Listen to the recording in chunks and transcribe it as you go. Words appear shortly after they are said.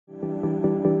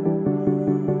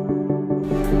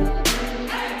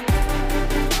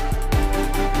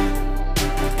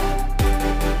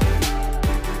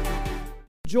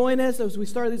join us as we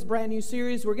start this brand new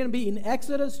series. We're going to be in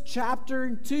Exodus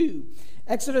chapter 2.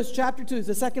 Exodus chapter 2 is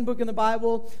the second book in the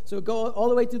Bible, so go all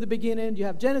the way to the beginning. You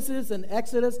have Genesis and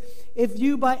Exodus. If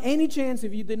you, by any chance,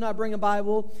 if you did not bring a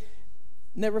Bible,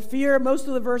 never fear. Most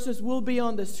of the verses will be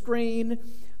on the screen,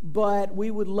 but we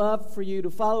would love for you to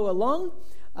follow along.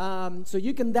 So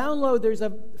you can download, there's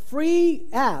a free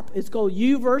app. It's called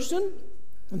YouVersion.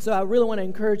 And so I really want to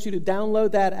encourage you to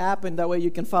download that app, and that way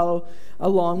you can follow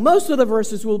along. Most of the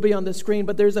verses will be on the screen,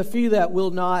 but there's a few that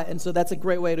will not, and so that's a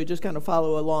great way to just kind of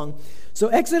follow along. So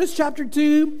Exodus chapter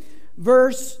 2,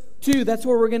 verse 2, that's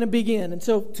where we're going to begin. And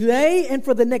so today and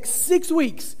for the next 6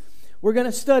 weeks, we're going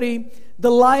to study the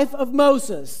life of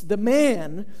Moses, the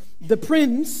man, the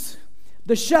prince,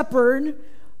 the shepherd,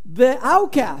 the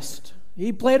outcast.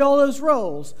 He played all those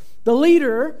roles. The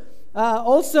leader,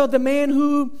 also the man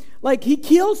who, he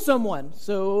killed someone.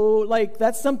 So,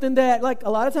 that's something that, a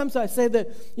lot of times I say that,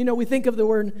 we think of the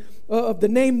word, of the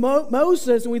name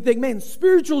Moses, and we think, man,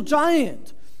 spiritual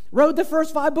giant. Wrote the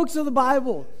first 5 books of the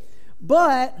Bible.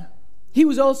 But he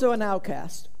was also an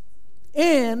outcast.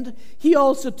 And he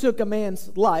also took a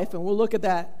man's life, and we'll look at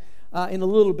that in a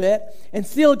little bit. And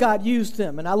still God used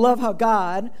him. And I love how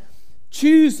God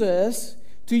chooses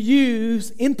to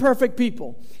use imperfect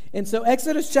people. And so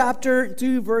Exodus chapter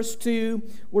 2, verse 2,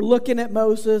 we're looking at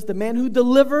Moses, the man who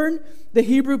delivered the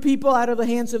Hebrew people out of the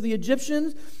hands of the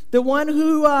Egyptians, the one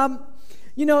who,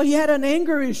 he had an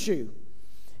anger issue.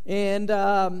 And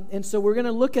so we're going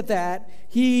to look at that.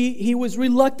 He was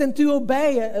reluctant to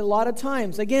obey a lot of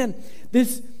times. Again,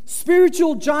 this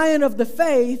spiritual giant of the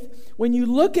faith, when you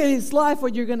look at his life,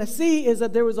 what you're going to see is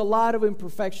that there was a lot of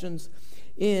imperfections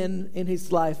in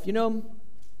his life.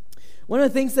 One of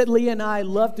the things that Leah and I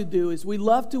love to do is we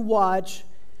love to watch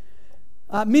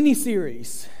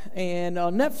miniseries, and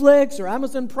on Netflix or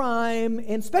Amazon Prime,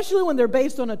 and especially when they're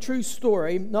based on a true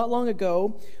story. Not long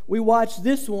ago, we watched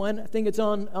this one. I think it's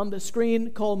on the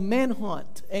screen, called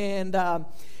Manhunt, and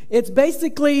it's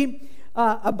basically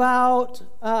about.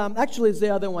 Actually, it's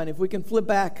the other one. If we can flip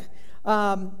back,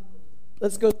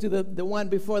 let's go to the one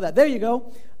before that. There you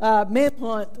go.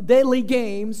 Manhunt, Deadly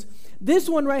Games. This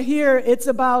one right here, it's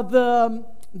about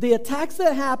the attacks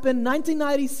that happened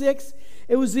 1996.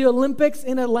 It was the Olympics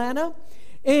in Atlanta.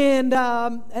 And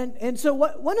so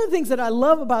one of the things that I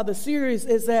love about the series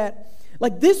is that,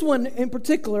 this one in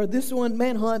particular, this one,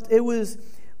 Manhunt, it was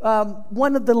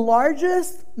one of the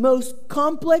largest, most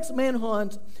complex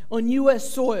manhunts on U.S.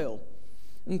 soil.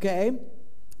 Okay?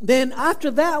 Then after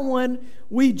that one,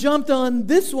 we jumped on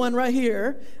this one right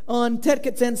here, on Ted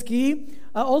Kaczynski,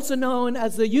 also known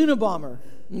as the Unabomber.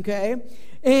 Okay?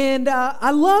 And I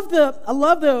love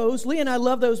those. Lee and I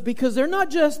love those because they're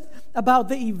not just about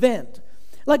the event.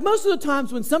 Most of the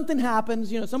times when something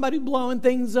happens, somebody blowing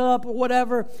things up or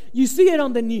whatever, you see it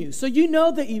on the news. So you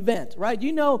know the event, right?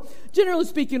 You know, generally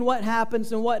speaking, what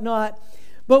happens and whatnot.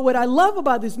 But what I love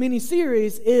about this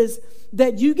mini-series is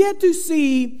that you get to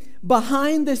see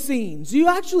behind the scenes.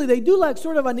 They do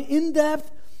sort of an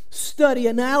in-depth study,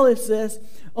 analysis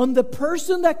on the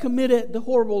person that committed the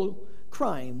horrible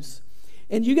crimes.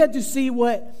 And you get to see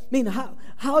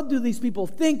how do these people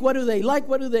think? What do they like?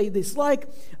 What do they dislike?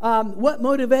 What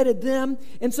motivated them?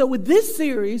 And so with this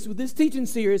teaching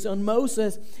series on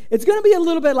Moses, it's going to be a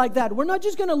little bit like that. We're not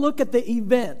just going to look at the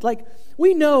event.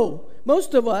 We know,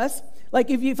 most of us,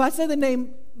 if I say the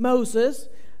name Moses,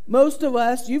 most of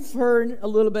us, you've heard a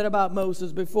little bit about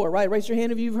Moses before, right? Raise your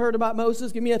hand if you've heard about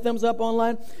Moses. Give me a thumbs up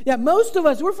online. Yeah, most of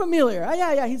us, we're familiar.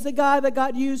 Yeah, he's the guy that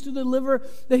got used to deliver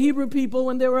the Hebrew people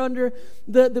when they were under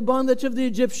the bondage of the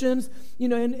Egyptians,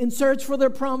 in search for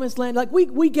their promised land.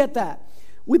 We get that.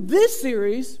 With this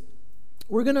series,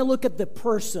 we're going to look at the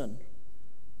person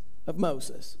of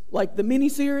Moses. The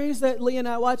mini-series that Lee and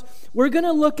I watched, we're going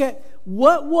to look at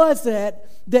what was it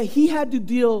that he had to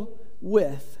deal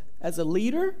with as a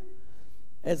leader,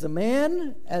 as a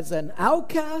man, as an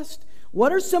outcast.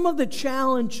 What are some of the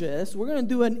challenges? We're going to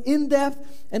do an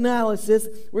in-depth analysis.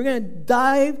 We're going to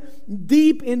dive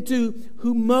deep into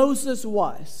who Moses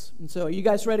was. And so, are you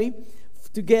guys ready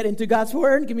to get into God's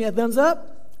Word? Give me a thumbs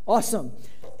up. Awesome.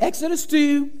 Exodus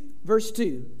 2, verse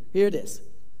 2. Here it is.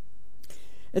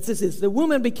 It says this: the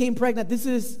woman became pregnant. This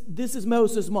is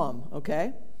Moses' mom,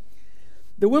 okay?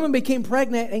 The woman became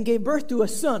pregnant and gave birth to a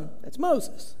son. That's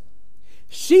Moses.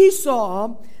 She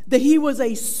saw that he was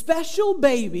a special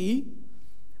baby.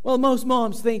 Well, most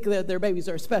moms think that their babies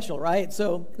are special, right?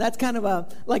 So that's kind of a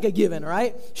given,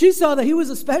 right? She saw that he was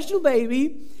a special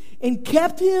baby and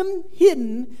kept him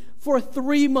hidden for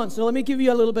 3 months. So let me give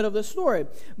you a little bit of the story.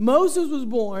 Moses was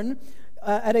born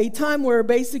at a time where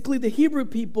basically the Hebrew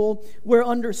people were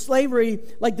under slavery,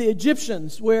 like the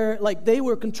Egyptians, where like they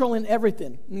were controlling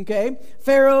everything. Okay,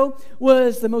 Pharaoh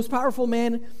was the most powerful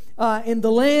man in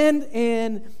the land,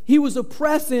 and he was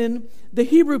oppressing the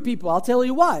Hebrew people. I'll tell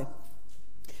you why.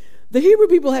 The Hebrew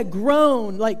people had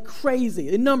grown like crazy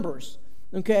in numbers.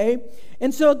 Okay,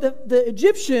 and so the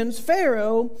Egyptians,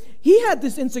 Pharaoh, he had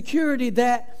this insecurity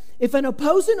that if an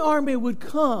opposing army would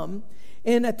come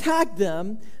and attack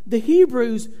them, the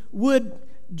Hebrews would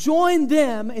join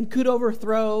them and could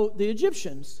overthrow the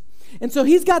Egyptians. And so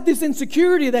he's got this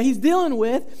insecurity that he's dealing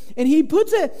with, and he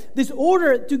puts this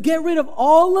order to get rid of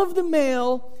all of the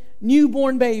male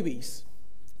newborn babies,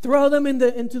 throw them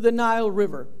into the Nile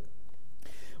River,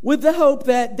 with the hope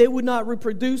that they would not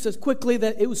reproduce as quickly,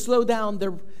 that it would slow down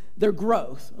their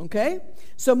growth. Okay?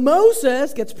 So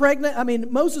Moses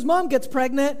mom gets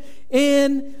pregnant,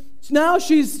 and now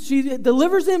she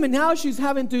delivers him, and now she's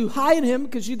having to hide him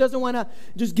because she doesn't want to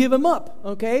just give him up,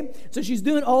 okay? So she's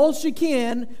doing all she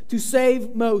can to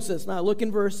save Moses. Now look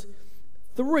in verse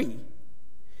 3.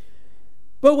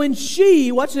 But when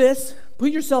she, watch this,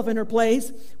 put yourself in her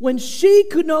place, when she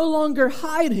could no longer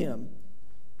hide him,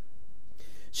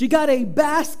 she got a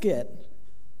basket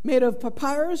made of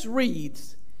papyrus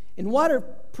reeds and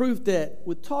waterproofed it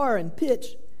with tar and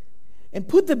pitch, and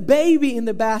put the baby in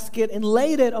the basket and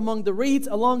laid it among the reeds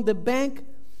along the bank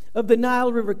of the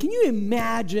Nile River. Can you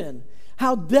imagine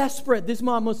how desperate this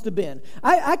mom must have been?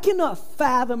 I cannot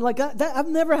fathom, I've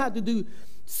never had to do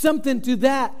something to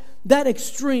that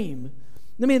extreme.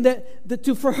 I mean,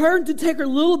 for her to take her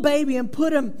little baby and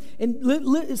put him and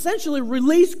essentially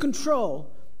release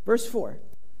control. Verse 4.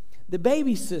 The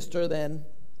baby's sister then,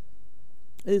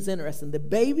 it is interesting. The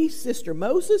baby's sister,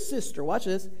 Moses' sister, watch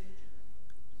this,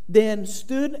 then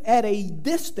stood at a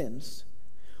distance,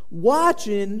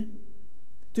 watching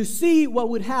to see what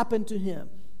would happen to him.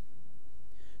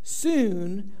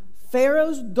 Soon,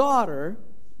 Pharaoh's daughter,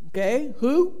 okay,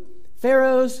 who?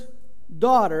 Pharaoh's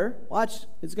daughter, watch,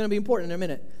 it's going to be important in a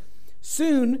minute.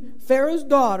 Soon, Pharaoh's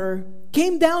daughter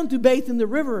came down to bathe in the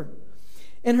river,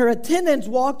 and her attendants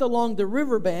walked along the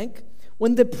riverbank.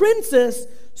 When the princess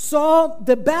saw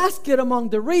the basket among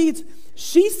the reeds,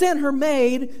 she sent her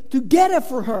maid to get it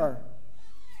for her.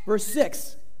 Verse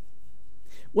 6.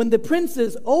 When the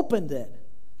princess opened it,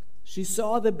 she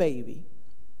saw the baby.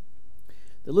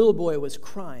 The little boy was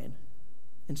crying,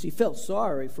 and she felt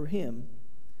sorry for him.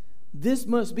 This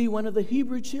must be one of the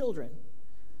Hebrew children,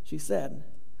 she said.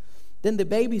 Then the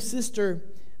baby's sister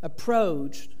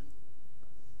approached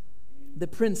the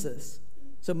princess.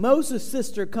 So Moses'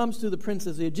 sister comes to the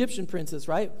princess, the Egyptian princess,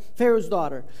 right? Pharaoh's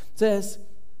daughter, says,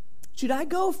 should I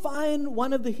go find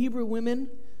one of the Hebrew women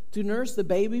to nurse the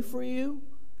baby for you?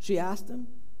 She asked him.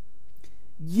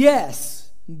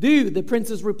 Yes, do, the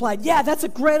princess replied. Yeah, that's a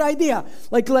great idea.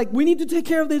 Like we need to take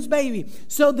care of this baby.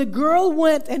 So the girl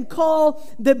went and called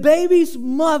the baby's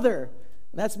mother.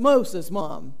 That's Moses'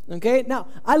 mom. Okay, now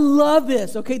I love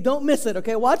this. Okay, don't miss it.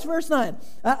 Okay, watch verse 9.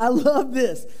 I love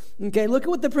this. Okay, look at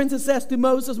what the princess says to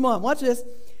Moses' mom. Watch this.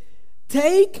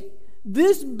 Take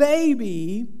this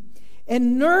baby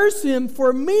and nurse him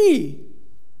for me.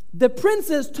 The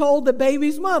princess told the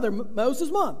baby's mother,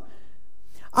 Moses' mom,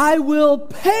 I will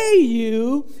pay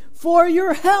you for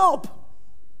your help.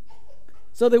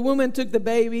 So the woman took her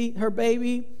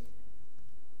baby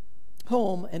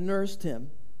home and nursed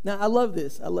him. Now, I love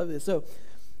this. So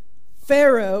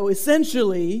Pharaoh,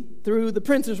 essentially, through the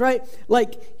princess, right?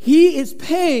 Like, he is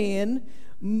paying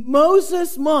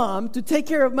Moses' mom to take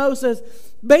care of Moses.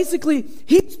 Basically,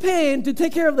 he's paying to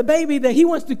take care of the baby that he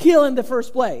wants to kill in the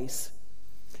first place.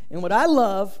 And what I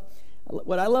love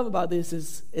about this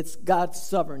is it's God's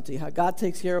sovereignty, how God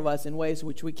takes care of us in ways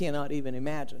which we cannot even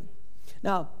imagine.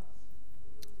 Now,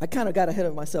 I kind of got ahead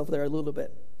of myself there a little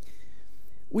bit.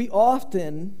 We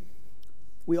often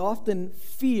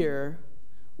fear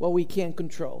what we can't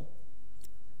control.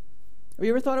 Have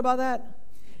you ever thought about that?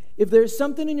 If there's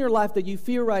something in your life that you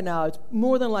fear right now, it's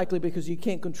more than likely because you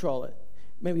can't control it.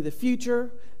 Maybe the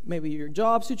future, maybe your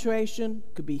job situation,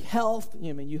 could be health.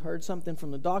 You heard something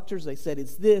from the doctors, they said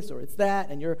it's this or it's that,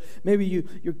 and your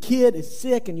kid is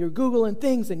sick and you're Googling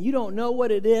things and you don't know what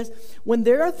it is. When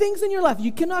there are things in your life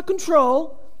you cannot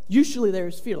control, usually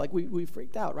there's fear, like we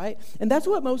freaked out, right? And that's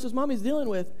what Moses' mom is dealing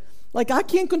with. Like, I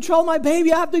can't control my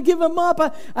baby. I have to give him up.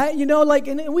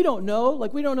 And we don't know.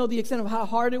 Like, we don't know the extent of how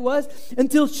hard it was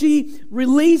until she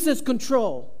releases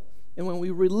control. And when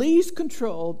we release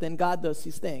control, then God does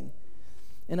his thing.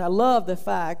 And I love the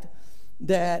fact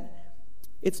that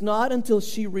it's not until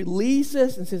she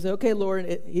releases and says, okay,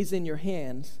 Lord, he's in your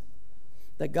hands,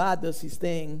 that God does his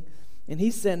thing. And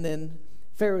he's sending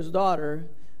Pharaoh's daughter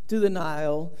to the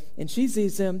Nile, and she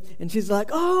sees him, and she's like,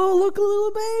 oh, look, a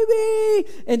little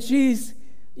baby. And she's,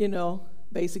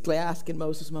 basically asking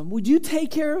Moses' mom, would you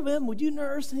take care of him? Would you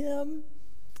nurse him?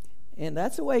 And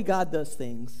that's the way God does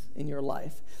things in your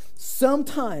life.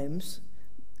 Sometimes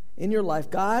in your life,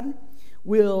 God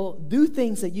will do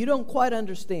things that you don't quite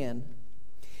understand.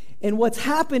 And what's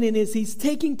happening is he's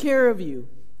taking care of you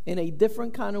in a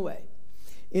different kind of way,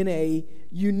 in a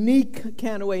unique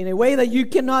kind of way, in a way that you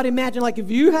cannot imagine. Like if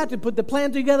you had to put the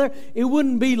plan together, it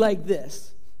wouldn't be like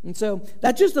this. And so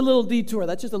that's just a little detour.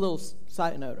 That's just a little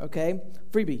side note, okay?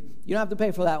 Freebie. You don't have to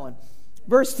pay for that one.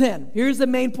 Verse 10. Here's the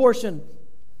main portion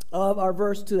of our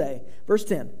verse today. Verse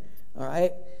 10. All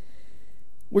right?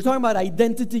 We're talking about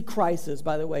identity crisis,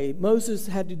 by the way. Moses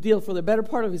had to deal, for the better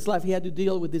part of his life, he had to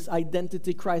deal with this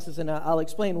identity crisis, and I'll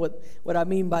explain what I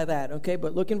mean by that, okay?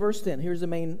 But look in verse 10. Here's the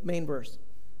main verse.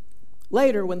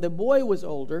 Later, when the boy was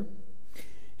older,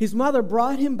 his mother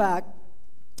brought him back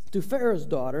to Pharaoh's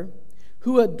daughter,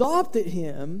 who adopted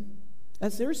him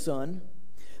as their son.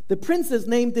 The princess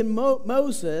named him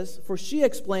Moses, for she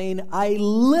explained, I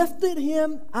lifted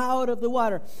him out of the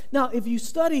water. Now, if you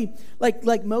study,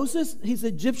 like Moses, his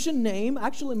Egyptian name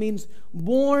actually means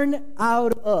born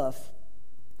out of.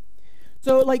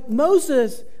 So like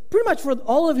Moses, pretty much for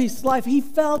all of his life, he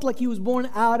felt like he was born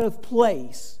out of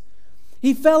place.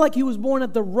 He felt like he was born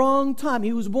at the wrong time.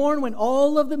 He was born when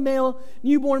all of the male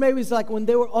newborn babies, like when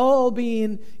they were all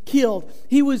being killed.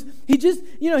 He was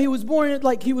born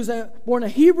like he was born a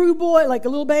Hebrew boy, like a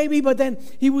little baby, but then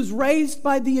he was raised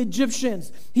by the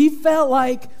Egyptians. He felt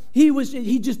like he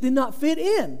just did not fit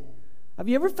in. Have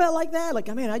you ever felt like that?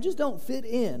 Like, man, I just don't fit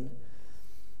in.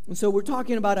 And so we're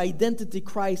talking about identity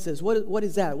crisis. What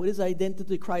is that? What is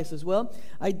identity crisis? Well,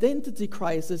 identity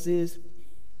crisis is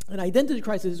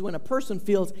when a person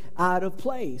feels out of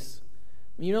place.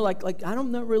 Like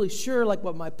I'm not really sure like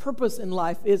what my purpose in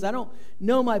life is. I don't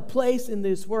know my place in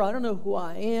this world. I don't know who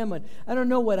I am, and I don't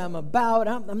know what I'm about.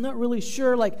 I'm not really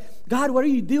sure, like, God, what are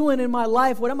you doing in my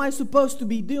life? What am I supposed to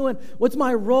be doing? What's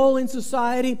my role in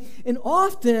society? And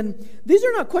often, these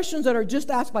are not questions that are just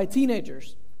asked by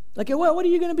teenagers. Like, what are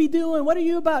you going to be doing? What are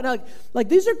you about? Like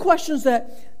these are questions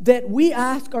that we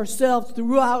ask ourselves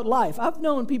throughout life. I've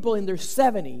known people in their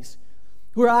 70s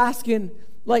who are asking,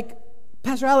 like,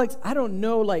 Pastor Alex, I don't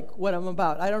know, like, what I'm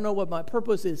about. I don't know what my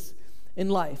purpose is in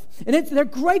life. And they're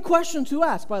great questions to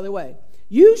ask, by the way.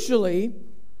 Usually,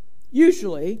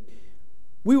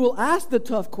 we will ask the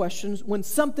tough questions when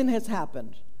something has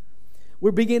happened.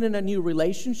 We're beginning a new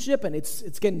relationship, and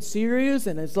it's getting serious,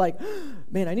 and it's like,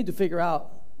 man, I need to figure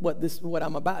out what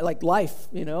I'm about, like life,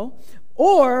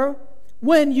 Or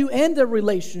when you end a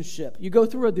relationship, you go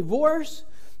through a divorce,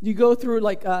 you go through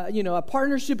like a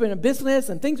partnership in a business,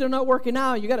 and things are not working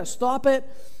out, you got to stop it,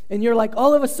 and you're like,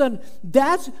 all of a sudden,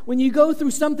 that's when you go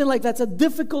through something like that's a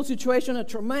difficult situation, a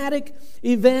traumatic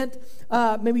event.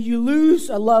 Maybe you lose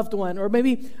a loved one, or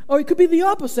it could be the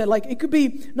opposite. Like, it could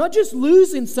be not just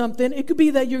losing something, it could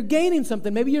be that you're gaining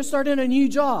something. Maybe you're starting a new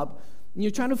job, and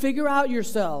you're trying to figure out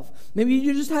yourself. Maybe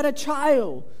you just had a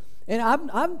child. And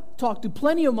I've talked to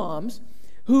plenty of moms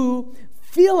who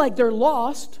feel like they're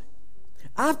lost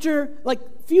after, like,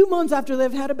 a few months after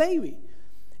they've had a baby.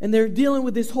 And they're dealing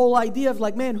with this whole idea of,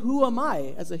 like, man, who am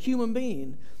I as a human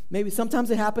being? Maybe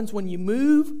sometimes it happens when you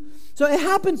move. So it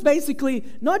happens basically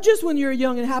not just when you're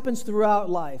young, it happens throughout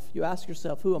life. You ask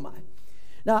yourself, who am I?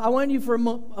 Now, I want you for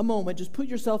a moment, just put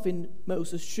yourself in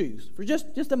Moses' shoes for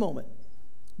just a moment.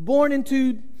 Born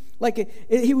into,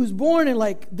 he was born in,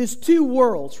 like, these two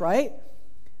worlds, right?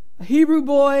 A Hebrew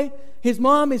boy, his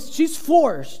mom she's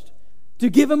forced to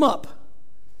give him up.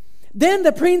 Then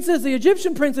the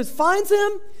Egyptian princess finds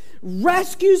him,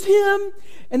 rescues him,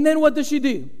 and then what does she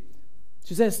do?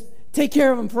 She says, take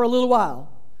care of him for a little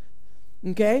while.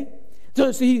 Okay?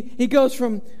 So he goes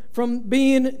from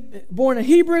being born a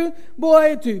Hebrew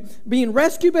boy to being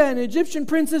rescued by an Egyptian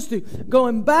princess to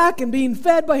going back and being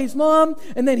fed by his mom,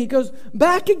 and then he goes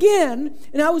back again.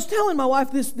 And I was telling my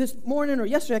wife this morning or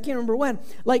yesterday, I can't remember when,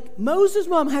 like, Moses'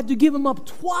 mom had to give him up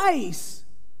twice.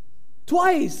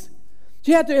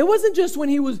 She had to. It wasn't just when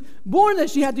he was born that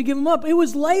she had to give him up. It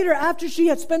was later, after she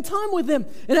had spent time with him.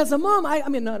 And as a mom, I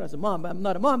mean, not as a mom, I'm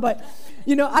not a mom, but,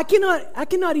 I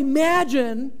cannot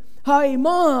imagine how a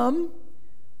mom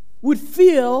would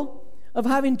feel of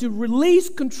having to release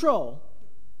control.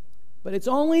 But it's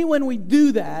only when we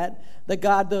do that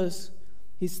God does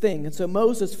his thing. And so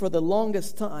Moses, for the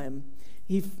longest time,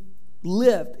 he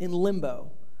lived in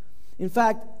limbo. In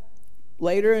fact,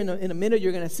 later in a minute,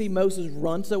 you're going to see Moses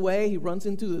runs away. He runs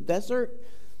into the desert.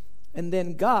 And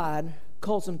then God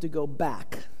calls him to go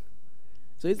back.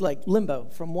 So he's like limbo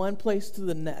from one place to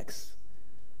the next.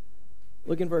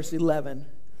 Look in verse 11.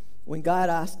 When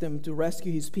God asked him to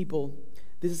rescue his people,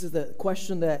 this is the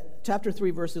question that, chapter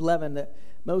 3, verse 11, that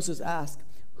Moses asked,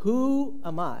 who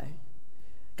am I?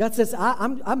 God says,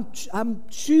 I'm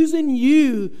choosing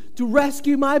you to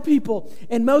rescue my people.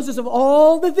 And Moses, of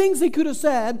all the things he could have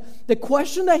said, the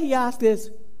question that he asked is,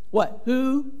 what?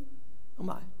 Who am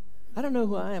I? I don't know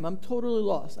who I am. I'm totally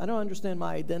lost. I don't understand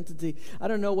my identity. I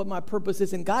don't know what my purpose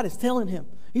is. And God is telling him.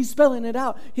 He's spelling it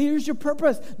out. Here's your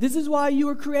purpose. This is why you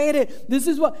were created. This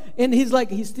is what. And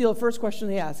he's still, first question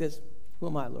he asks is, who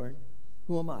am I, Lord?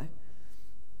 Who am I?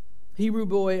 Hebrew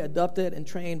boy, adopted and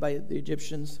trained by the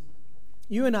Egyptians.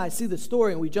 You and I see the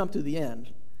story and we jump to the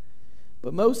end.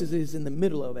 But Moses is in the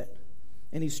middle of it.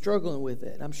 And he's struggling with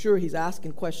it. I'm sure he's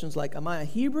asking questions like, am I a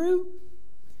Hebrew?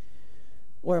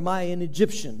 Or am I an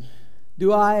Egyptian?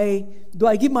 Do I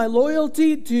give my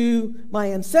loyalty to my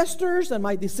ancestors and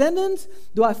my descendants?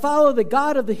 Do I follow the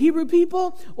God of the Hebrew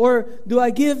people? Or do I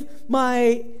give am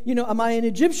I an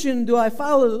Egyptian? Do I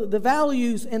follow the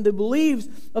values and the beliefs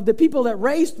of the people that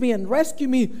raised me and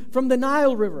rescued me from the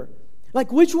Nile River?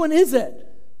 Like, which one is it?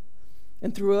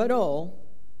 And through it all,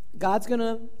 God's going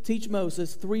to teach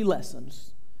Moses 3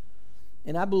 lessons.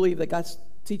 And I believe that God's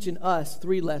teaching us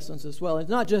 3 lessons as well. It's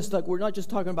not just like, we're not just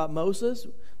talking about Moses,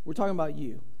 we're talking about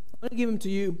you. I'm going to give them to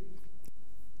you,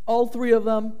 all 3 of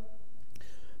them,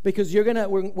 because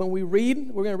when we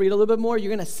read, we're going to read a little bit more, you're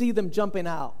going to see them jumping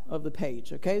out of the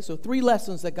page, okay? So 3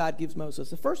 lessons that God gives Moses.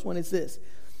 The first one is this.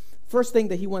 First thing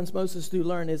that he wants Moses to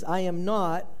learn is, I am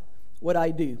not what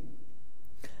I do.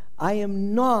 I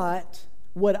am not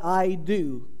what I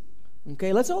do.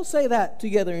 Okay, let's all say that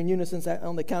together in unison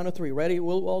on the count of 3. Ready?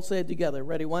 We'll all say it together.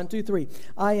 Ready? 1, 2, 3.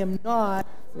 I am not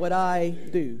what I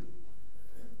do.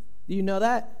 Do you know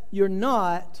that? You're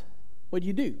not what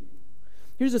you do.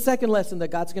 Here's the second lesson that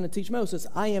God's going to teach Moses.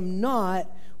 I am not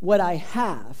what I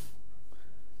have.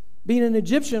 Being an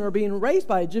Egyptian or being raised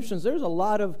by Egyptians, there's a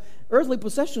lot of earthly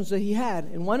possessions that he had.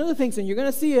 And one of the things, and you're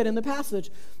going to see it in the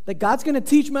passage, that God's going to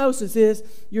teach Moses is,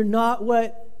 you're not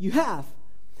what you have.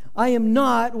 I am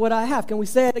not what I have. Can we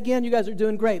say it again? You guys are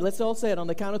doing great. Let's all say it on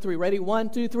the count of 3. Ready? 1,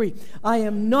 2, 3. I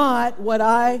am not what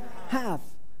I have.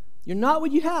 You're not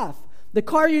what you have. The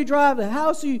car you drive, the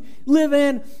house you live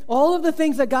in, all of the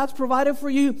things that God's provided for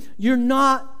you, you're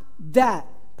not that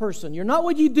person. You're not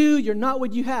what you do. You're not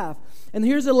what you have. And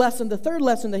here's a lesson. The third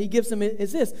lesson that he gives him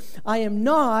is this. I am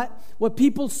not what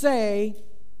people say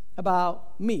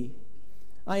about me.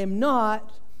 I am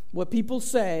not what people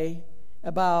say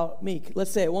about me.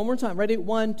 Let's say it one more time. Ready?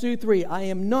 1, 2, 3. I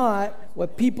am not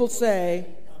what people say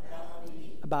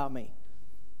about me.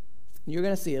 You're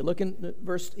going to see it. Look in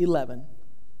verse 11.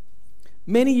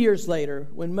 Many years later,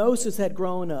 when Moses had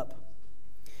grown up,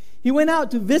 he went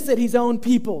out to visit his own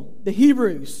people, the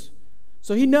Hebrews.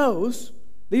 So he knows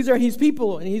these are his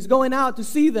people, and he's going out to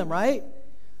see them, right?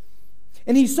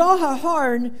 And he saw how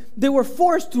hard they were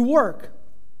forced to work.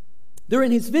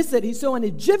 During his visit, he saw an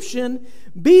Egyptian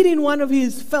beating one of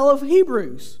his fellow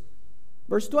Hebrews.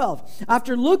 Verse 12.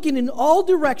 After looking in all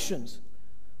directions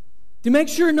to make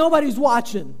sure nobody's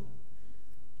watching,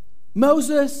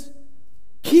 Moses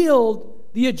killed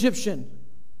the Egyptian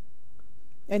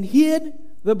and hid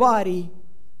the body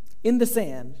in the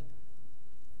sand.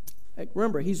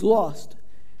 Remember, he's lost.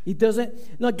 He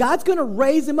doesn't. Now, God's going to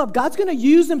raise him up. God's going to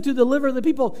use him to deliver the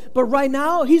people. But right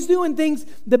now, he's doing things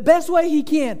the best way he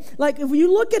can. Like, if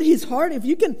you look at his heart, if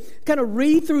you can kind of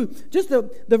read through just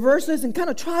the verses and kind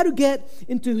of try to get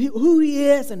into who he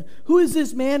is and who is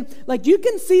this man, like, you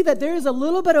can see that there is a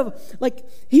little bit of, like,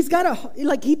 he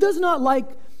does not like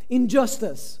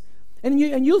injustice. And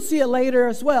you'll see it later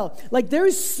as well. Like, there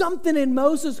is something in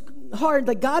Moses' heart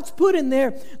that God's put in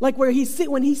there, like when he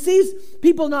sees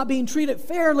people not being treated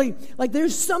fairly, like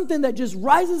there's something that just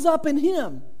rises up in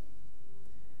him.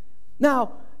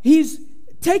 Now, he's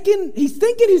thinking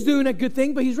he's doing a good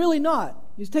thing, but he's really not.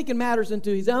 He's taking matters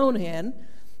into his own hand,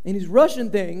 and he's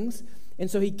rushing things, and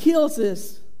so he kills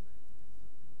this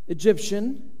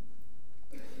Egyptian.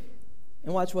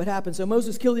 And watch what happens. So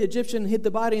Moses killed the Egyptian and hid the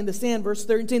body in the sand. Verse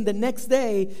 13, the next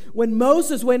day, when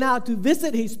Moses went out to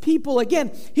visit his people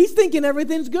again, he's thinking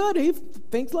everything's good. He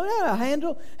thinks, like, yeah,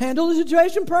 handle the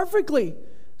situation perfectly.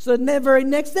 So the very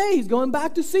next day, he's going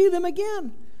back to see them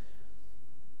again.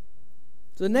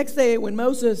 So the next day, when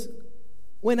Moses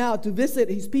went out to visit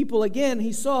his people again,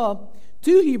 he saw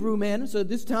 2 Hebrew men. So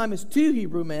this time it's 2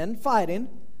 Hebrew men fighting.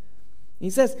 He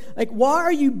says, like, why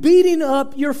are you beating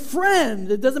up your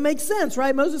friend? It doesn't make sense,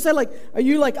 right? Moses said, like, are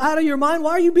you, like, out of your mind?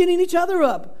 Why are you beating each other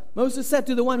up? Moses said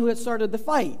to the one who had started the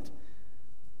fight.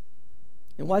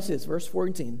 And watch this, verse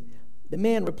 14. The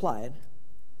man replied,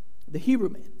 the Hebrew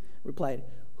man replied,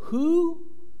 "Who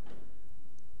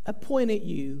appointed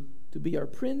you to be our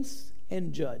prince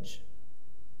and judge?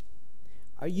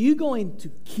 Are you going to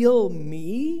kill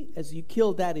me as you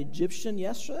killed that Egyptian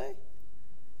yesterday?"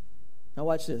 Now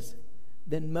watch this.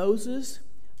 Then Moses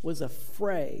was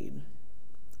afraid,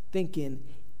 thinking,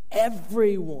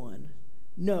 everyone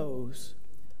knows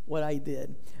what I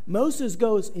did. Moses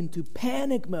goes into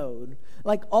panic mode.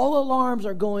 Like all alarms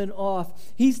are going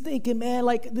off. He's thinking, man,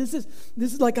 like this is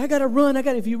like I gotta run.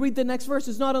 If you read the next verse,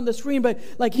 it's not on the screen, but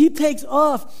like he takes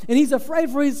off and he's afraid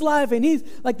for his life, and he's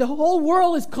like the whole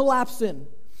world is collapsing.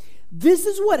 This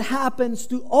is what happens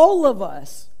to all of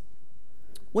us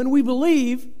when we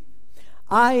believe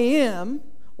I am,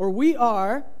 or we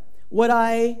are what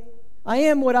I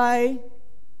am what I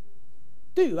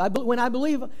do. When I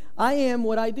believe I am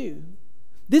what I do.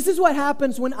 This is what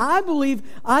happens when I believe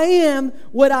I am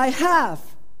what I have.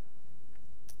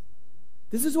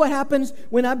 This is what happens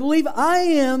when I believe I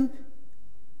am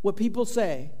what people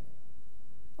say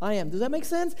I am. Does that make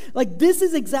sense? Like this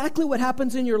is exactly what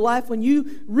happens in your life when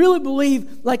you really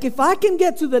believe, like if I can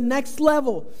get to the next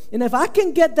level, and if I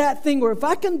can get that thing, or if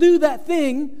I can do that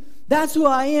thing, that's who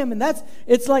I am. And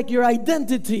it's like your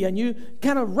identity, and you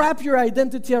kind of wrap your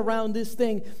identity around this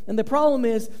thing. And the problem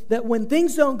is that when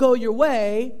things don't go your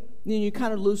way, then you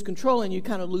kind of lose control and you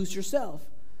kind of lose yourself.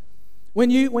 When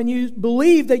you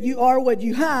believe that you are what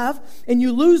you have, and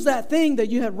you lose that thing that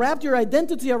you have wrapped your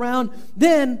identity around,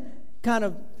 then kind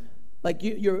of like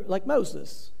you're like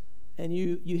Moses, and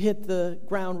you hit the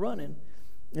ground running.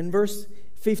 In verse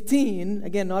 15,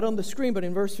 again, not on the screen, but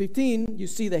in verse 15, you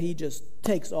see that he just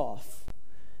takes off.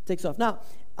 Now,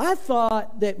 I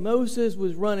thought that Moses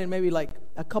was running maybe like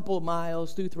a couple of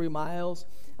miles, 2-3 miles.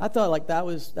 I thought like that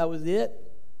was it.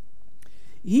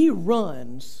 He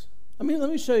runs. I mean, let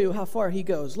me show you how far he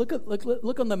goes. Look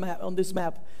on the map, on this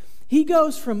map. He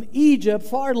goes from Egypt,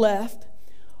 far left,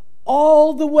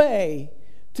 all the way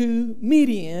to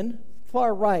Midian,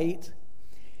 far right.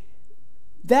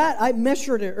 That, I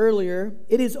measured it earlier,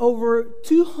 it is over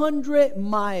 200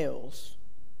 miles.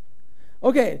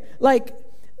 Okay, like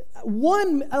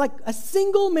a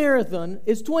single marathon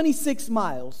is 26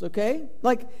 miles, okay?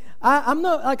 Like, I'm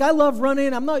not, like I love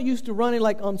running. I'm not used to running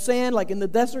like on sand, like in the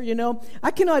desert, you know. I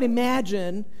cannot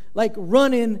imagine like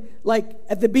running like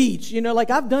at the beach, you know. Like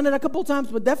I've done it a couple times,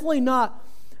 but definitely not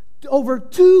over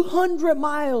 200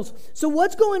 miles. So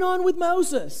what's going on with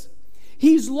Moses?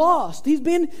 He's lost. He's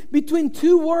been between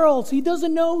two worlds. He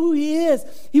doesn't know who he is.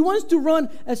 He wants to run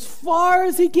as far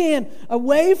as he can,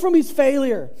 away from his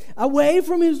failure, away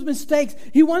from his mistakes.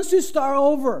 He wants to start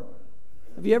over.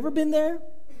 Have you ever been there?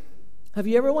 Have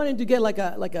you ever wanted to get like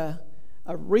a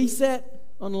reset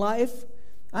on life?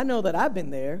 I know that I've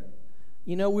been there.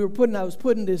 You know, I was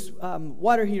putting this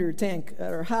water heater tank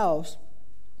at our house,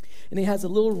 and it has a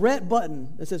little red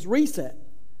button that says reset.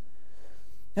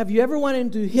 Have you ever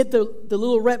wanted to hit the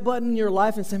little red button in your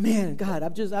life and say, man, God,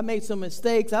 I made some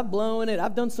mistakes. I've blown it.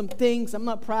 I've done some things I'm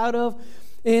not proud of.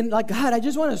 And like, God, I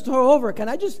just want to start over. Can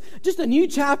I just a new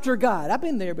chapter, God? I've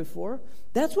been there before.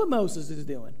 That's what Moses is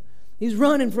doing. He's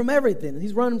running from everything.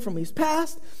 He's running from his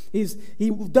past. He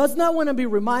does not want to be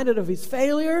reminded of his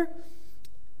failure.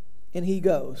 And he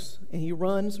goes. And he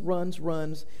runs.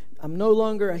 I'm no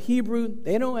longer a Hebrew.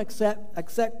 They don't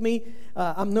accept me.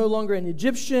 I'm no longer an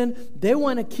Egyptian. They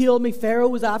want to kill me. Pharaoh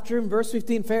was after him. Verse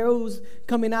 15, Pharaoh was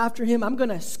coming after him. I'm going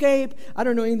to escape. I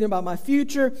don't know anything about my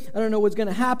future. I don't know what's going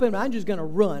to happen, but I'm just going to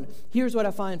run. Here's what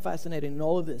I find fascinating in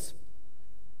all of this.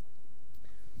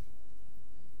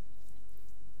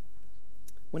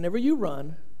 Whenever you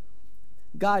run,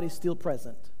 God is still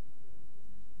present.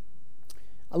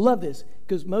 I love this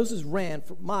because Moses ran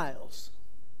for miles.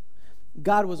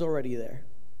 God was already there.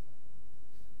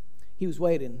 He was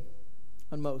waiting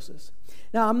on Moses.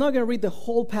 Now, I'm not going to read the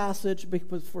whole passage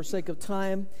for sake of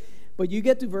time, but you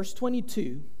get to verse 22,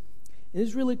 and this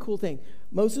is a really cool thing.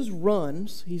 Moses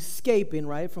runs, he's escaping,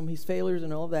 right, from his failures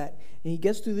and all that, and he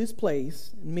gets to this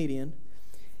place in Midian,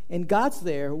 and God's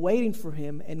there waiting for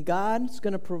him, and God's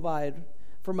going to provide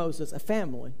for Moses a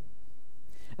family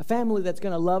that's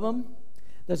going to love him,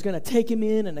 that's going to take him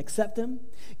in and accept him.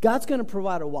 God's going to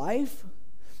provide a wife.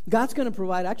 God's going to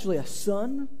provide actually a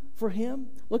son for him.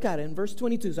 Look at it in verse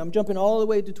 22. So I'm jumping all the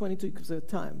way to 22 because of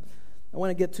time. I want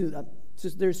to get to,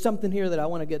 there's something here that I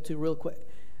want to get to real quick.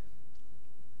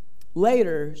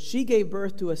 Later, she gave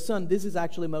birth to a son. This is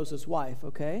actually Moses' wife,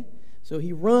 okay? So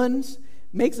he runs,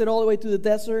 makes it all the way to the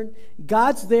desert.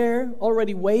 God's there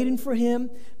already waiting for him,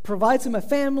 provides him a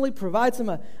family, provides him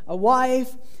a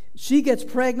wife. She gets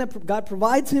pregnant. God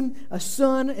provides him a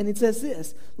son, and it says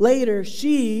this. Later,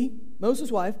 she,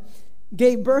 Moses' wife,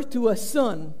 gave birth to a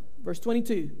son, verse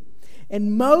 22.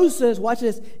 And Moses, watch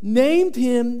this, named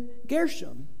him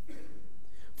Gershom.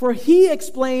 For he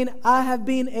explained, I have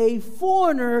been a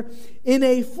foreigner in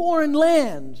a foreign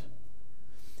land.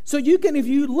 So if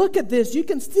you look at this, you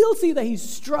can still see that he's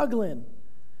struggling.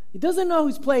 He doesn't know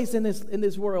his place in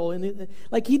this world. And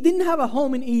he didn't have a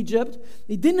home in Egypt.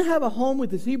 He didn't have a home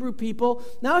with his Hebrew people.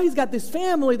 Now he's got this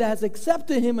family that has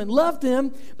accepted him and loved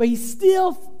him, but he's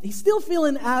still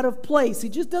feeling out of place. He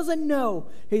just doesn't know.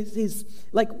 He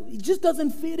just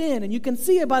doesn't fit in. And you can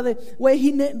see it by the way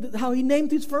how he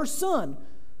named his first son.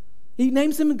 He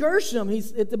names him Gershom.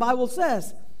 The Bible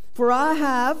says, for I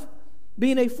have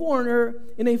been a foreigner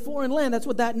in a foreign land. That's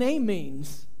what that name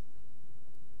means.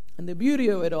 And the beauty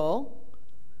of it all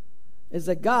is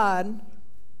that God,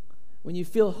 when you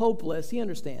feel hopeless, He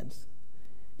understands.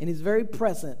 And He's very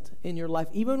present in your life,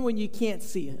 even when you can't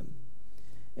see Him.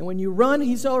 And when you run,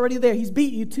 He's already there. He's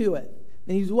beat you to it.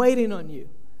 And He's waiting on you.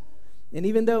 And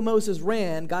even though Moses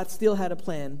ran, God still had a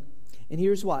plan. And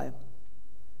here's why.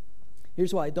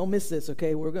 Here's why. Don't miss this,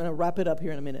 okay? We're going to wrap it up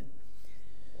here in a minute.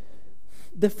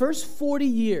 The first 40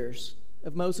 years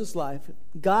of Moses' life,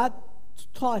 God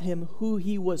taught him who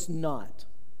he was not.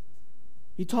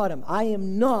 He taught him, I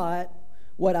am not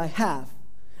what I have.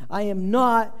 I am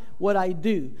not what I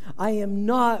do. I am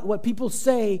not what people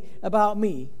say about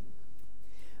me.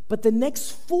 But the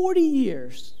next 40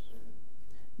 years,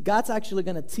 God's actually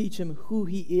going to teach him who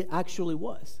he actually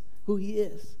was, who he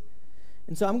is.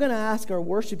 And so I'm going to ask our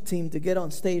worship team to get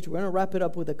on stage. We're going to wrap it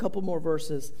up with a couple more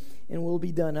verses, and we'll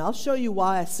be done. And I'll show you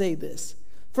why I say this.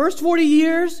 First 40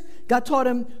 years, God taught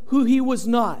him who he was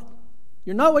not.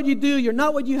 You're not what you do. You're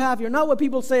not what you have. You're not what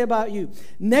people say about you.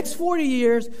 Next 40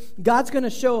 years, God's going to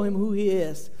show him who he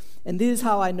is. And this is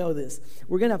how I know this.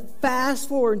 We're going to fast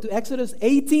forward into Exodus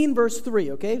 18, verse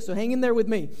 3, okay? So hang in there with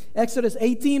me. Exodus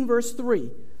 18, verse 3.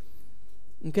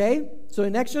 Okay? So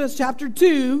in Exodus chapter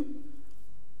 2,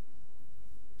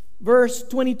 verse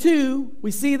 22,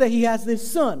 we see that he has this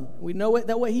son. We know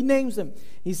that way he names him.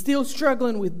 He's still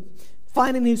struggling with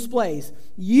finding his place.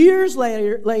 Years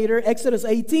later, Exodus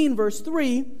 18, verse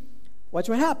 3, watch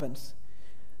what happens.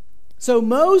 So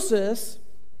Moses'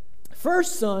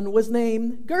 first son was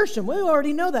named Gershom. We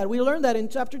already know that. We learned that in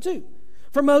chapter 2.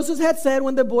 For Moses had said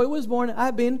when the boy was born,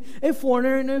 I've been a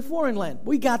foreigner in a foreign land.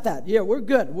 We got that. Yeah, we're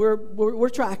good. We're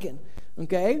tracking.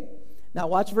 Okay? Now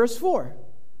watch verse 4.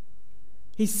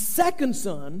 His second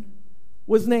son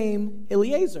was named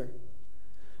Eliezer.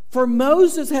 For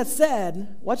Moses had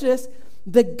said, watch this,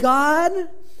 the God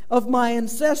of my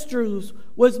ancestors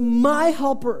was my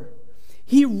helper.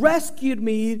 He rescued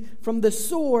me from the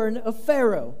sword of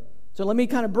Pharaoh. So let me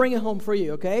kind of bring it home for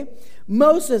you, okay?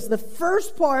 Moses, the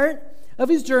first part of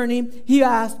his journey, he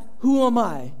asked, who am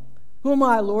I? Who am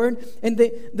I, Lord? And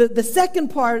the second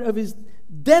part of his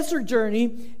desert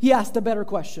journey, he asked a better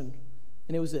question.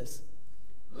 And it was this.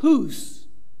 Whose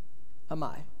am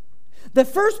I? The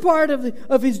first part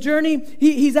of his journey,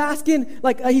 he's asking,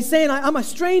 he's saying, I'm a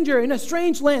stranger in a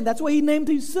strange land. That's why he named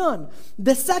his son.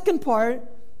 The second part,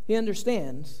 he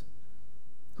understands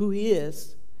who he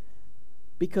is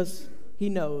because he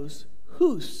knows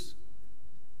whose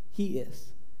he is.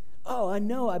 Oh, I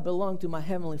know I belong to my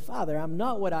Heavenly Father. I'm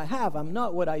not what I have. I'm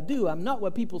not what I do. I'm not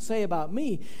what people say about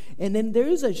me. And then there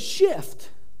is a shift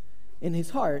in his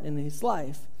heart, in his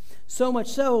life. So much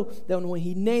so that when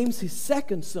he names his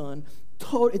second son,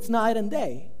 it's night and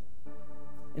day.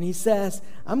 And he says,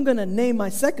 I'm going to name my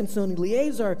second son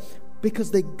Eliezer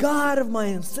because the God of my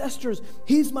ancestors,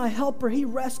 he's my helper. He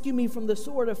rescued me from the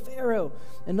sword of Pharaoh.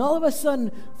 And all of a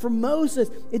sudden, for Moses,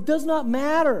 it does not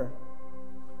matter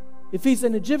if he's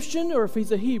an Egyptian or if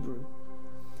he's a Hebrew.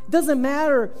 It doesn't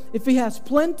matter if he has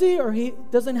plenty or he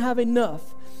doesn't have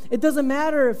enough. It doesn't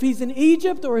matter if he's in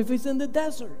Egypt or if he's in the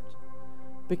desert.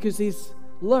 Because he's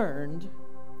learned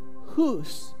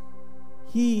whose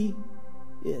he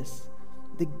is.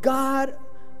 The God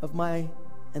of my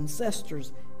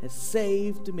ancestors has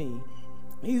saved me.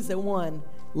 He's the one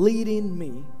leading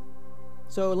me.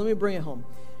 So let me bring it home.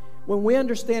 When we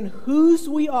understand whose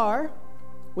we are,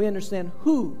 we understand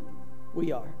who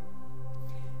we are.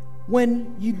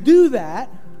 When you do that,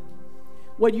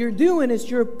 what you're doing is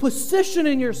you're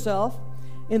positioning yourself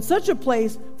in such a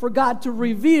place for God to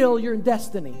reveal your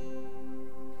destiny.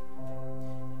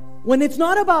 When it's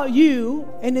not about you,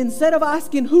 and instead of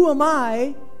asking, who am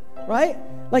I, right?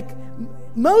 Like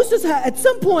Moses had, at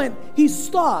some point, he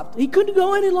stopped. He couldn't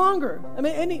go any longer. I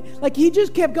mean, he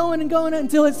just kept going and going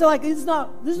until it's like, this is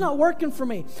not working for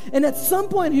me. And at some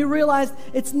point, he realized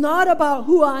it's not about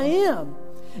who I am.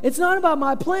 It's not about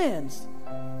my plans.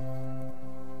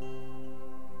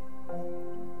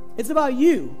 It's about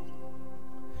you.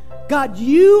 God,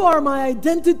 you are my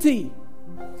identity.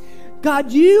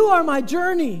 God, you are my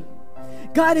journey.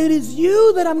 God, it is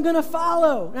you that I'm going to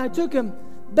follow. And it took him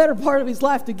the better part of his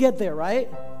life to get there, right?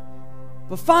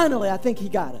 But finally, I think he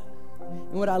got it.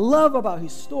 And what I love about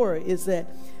his story is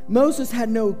that Moses had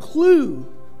no clue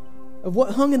of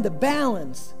what hung in the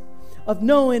balance of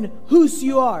knowing whose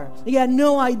you are. He had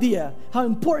no idea how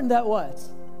important that was.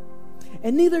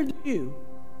 And neither do you.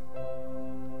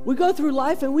 We go through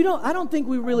life and I don't think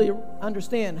we really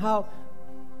understand how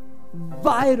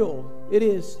vital it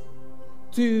is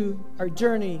to our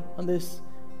journey on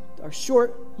our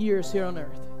short years here on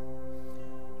earth.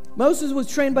 Moses was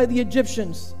trained by the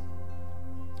Egyptians.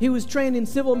 He was trained in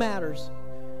civil matters.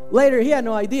 Later, he had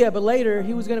no idea, but later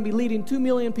he was going to be leading 2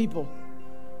 million people.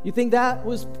 You think that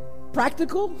was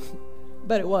practical?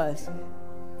 But it was.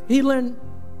 He learned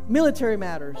military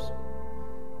matters.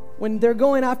 When they're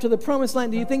going after the promised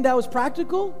land, do you think that was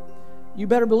practical? You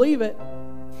better believe it.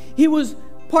 He was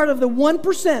part of the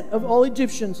 1% of all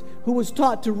Egyptians who was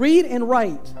taught to read and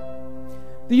write.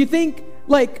 Do you think,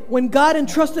 like, when God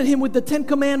entrusted him with the 10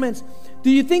 Commandments, do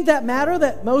you think that mattered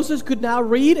that Moses could now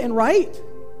read and write?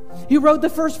 He wrote the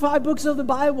first 5 books of the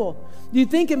Bible. Do you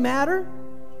think it mattered?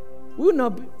 We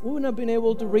wouldn't have been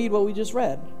able to read what we just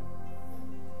read.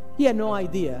 He had no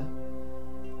idea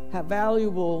how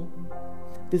valuable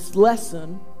this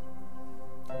lesson,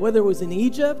 whether it was in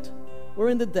Egypt or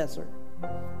in the desert,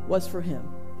 was for him.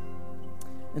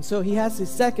 And so he has his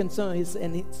second son,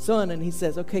 and he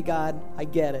says, okay, God, I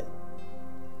get it.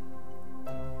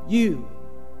 You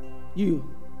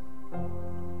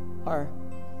are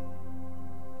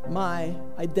my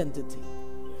identity.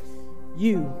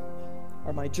 You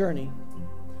are my journey.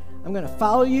 I'm going to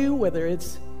follow you, whether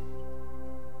it's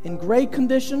in great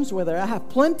conditions, whether I have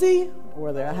plenty or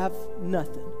whether I have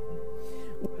nothing.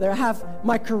 Whether I have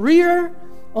my career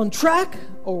on track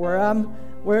or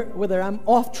whether I'm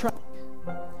off track.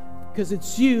 Because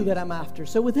it's you that I'm after.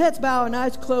 So with heads bowed and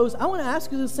eyes closed, I want to ask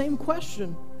you the same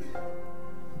question.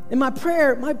 And my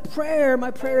prayer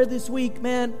this week,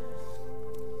 man,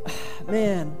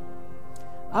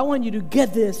 I want you to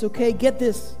get this, okay? Get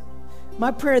this.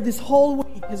 My prayer this whole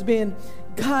week has been,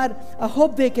 God, I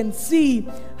hope they can see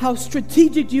how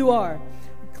strategic you are.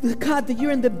 God, that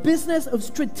you're in the business of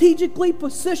strategically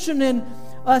positioning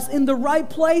us in the right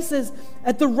places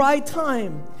at the right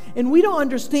time. And we don't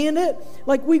understand it.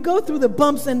 Like, we go through the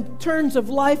bumps and turns of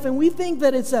life and we think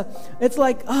that it's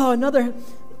like, oh, another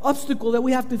obstacle that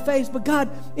we have to face. But God,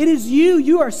 it is you.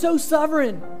 You are so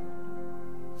sovereign.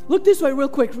 Look this way real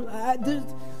quick. I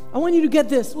want you to get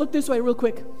this. Look this way real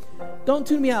quick. Don't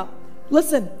tune me out.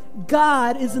 Listen,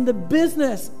 God is in the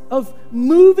business of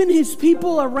moving his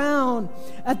people around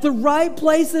at the right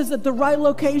places, at the right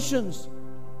locations.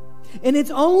 And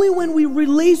it's only when we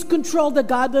release control that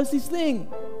God does his thing.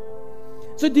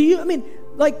 So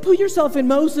put yourself in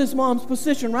Moses' mom's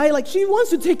position, right? Like, she wants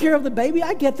to take care of the baby.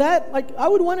 I get that. Like, I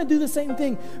would want to do the same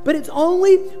thing. But it's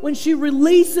only when she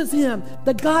releases him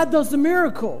that God does the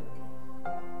miracle.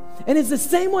 And it's the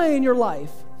same way in your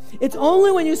life. It's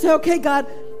only when you say, okay, God,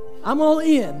 I'm all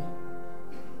in,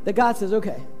 that God says,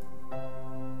 okay.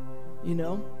 You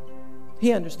know?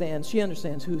 He understands. She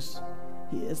understands who's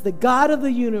he is. The God of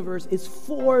the universe is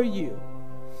for you.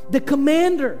 The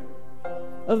commander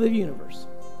of the universe.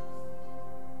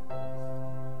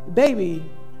 The baby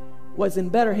was in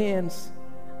better hands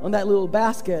on that little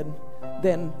basket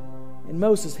than in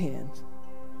Moses' hands.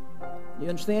 You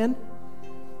understand?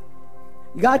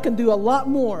 God can do a lot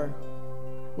more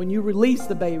when you release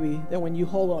the baby than when you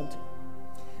hold on to it.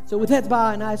 So with heads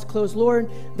bowed and eyes closed, Lord,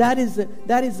 that is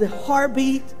the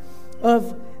heartbeat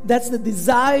that's the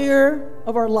desire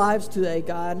of our lives today,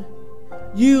 God.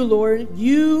 You, Lord,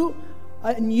 you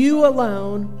and you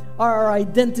alone are our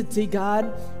identity,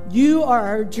 God. You are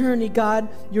our journey, God.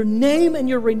 Your name and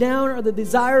your renown are the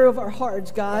desire of our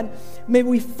hearts, God. May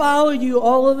we follow you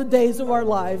all of the days of our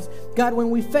lives. God, when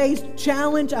we face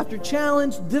challenge after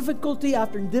challenge, difficulty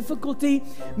after difficulty,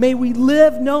 may we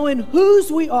live knowing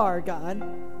whose we are, God.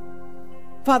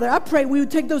 Father, I pray we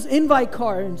would take those invite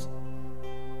cards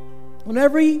on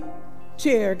every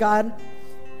chair, God,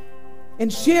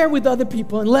 and share with other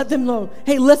people and let them know,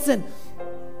 hey, listen,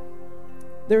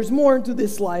 there's more to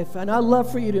this life, and I'd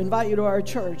love for you to invite you to our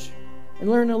church and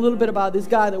learn a little bit about this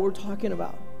guy that we're talking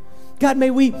about. God,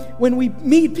 may we, when we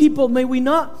meet people, may we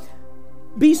not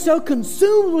be so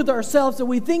consumed with ourselves that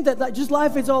we think that just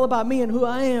life is all about me and who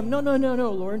I am. No,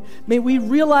 Lord. May we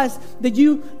realize that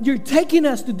you're taking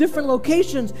us to different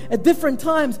locations at different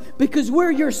times because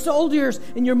we're your soldiers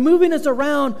and you're moving us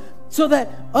around so that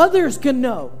others can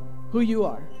know who you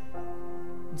are.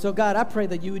 And so, God, I pray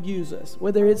that you would use us,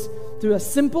 whether it's through a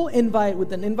simple invite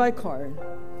with an invite card,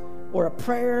 or a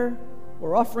prayer,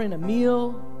 or offering a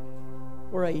meal,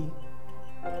 or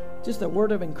just a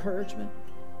word of encouragement.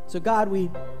 So, God,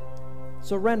 we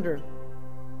surrender.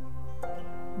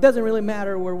 It doesn't really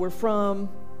matter where we're from,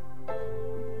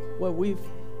 what we've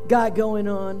got going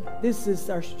on. This is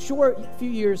our short few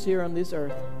years here on this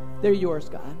earth. They're yours,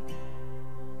 God.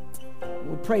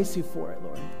 We praise you for it,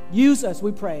 Lord. Use us,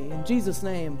 we pray. In Jesus'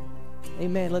 name,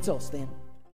 amen. Let's all stand.